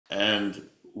And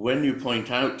when you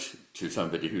point out to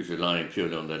somebody who's relying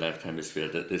purely on the left hemisphere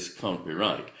that this can't be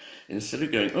right, instead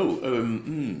of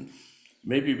going,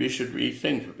 maybe we should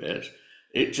rethink a bit,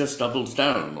 it just doubles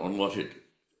down on what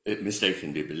it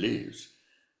mistakenly believes.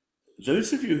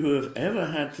 Those of you who have ever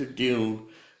had to deal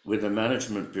with a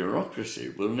management bureaucracy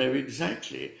will know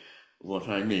exactly what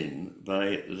I mean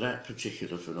by that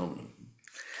particular phenomenon.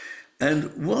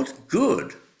 And what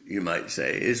good, you might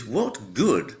say, is what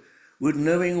good would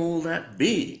knowing all that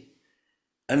be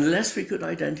unless we could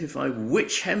identify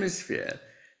which hemisphere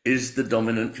is the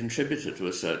dominant contributor to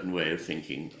a certain way of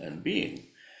thinking and being?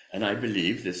 And I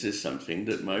believe this is something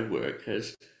that my work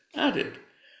has added,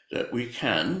 that we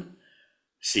can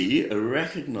see a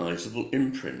recognizable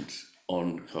imprint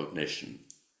on cognition.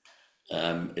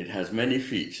 It has many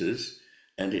features,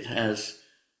 and it has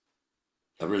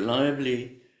a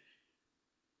reliably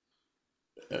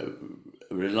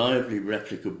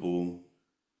replicable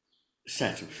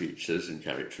set of features and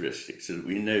characteristics, so that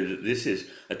we know that this is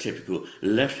a typical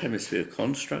left hemisphere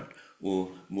construct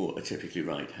or more a typically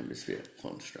right hemisphere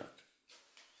construct.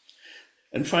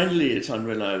 And finally, it's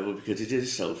unreliable because it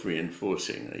is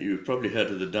self-reinforcing. You've probably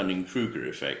heard of the Dunning-Kruger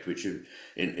effect, which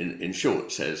in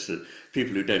short says that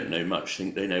people who don't know much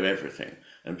think they know everything,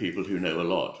 and people who know a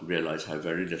lot realize how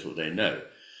very little they know.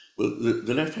 Well,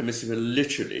 the left hemisphere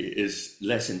literally is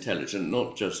less intelligent,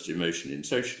 not just emotionally and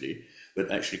socially, but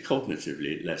actually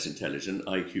cognitively less intelligent.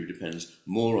 IQ depends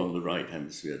more on the right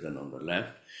hemisphere than on the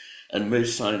left. And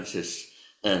most scientists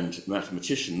and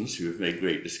mathematicians who have made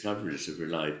great discoveries have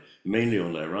relied mainly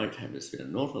on their right hemisphere,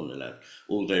 not on the left,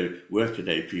 although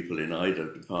workaday people in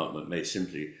either department may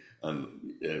simply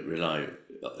rely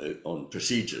on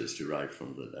procedures derived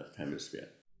from the left hemisphere.